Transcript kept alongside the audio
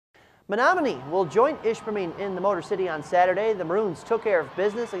Menominee will join Ishpeming in the Motor City on Saturday. The Maroons took care of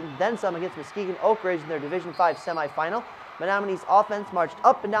business and then some against Muskegon Oak Ridge in their Division 5 semifinal. Menominee's offense marched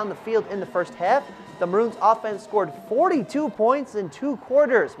up and down the field in the first half. The Maroons offense scored 42 points in 2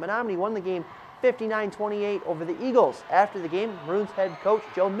 quarters. Menominee won the game 59-28 over the Eagles. After the game, Maroons head coach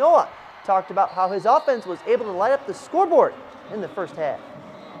Joe Noah talked about how his offense was able to light up the scoreboard in the first half.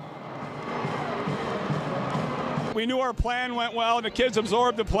 We knew our plan went well, the kids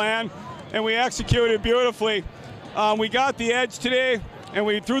absorbed the plan, and we executed beautifully. We got the edge today, and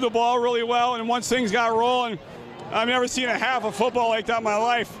we threw the ball really well, and once things got rolling, I've never seen a half of football like that in my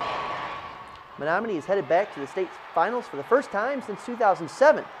life. Menominee is headed back to the state finals for the first time since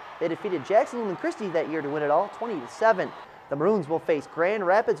 2007. They defeated Jacksonville and Christie that year to win it all, 20-7. The Maroons will face Grand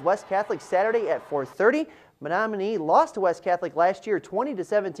Rapids West Catholic Saturday at 4:30. Menominee lost to West Catholic last year,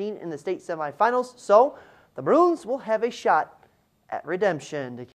 20-17 in the state semifinals, so the Maroons will have a shot at redemption.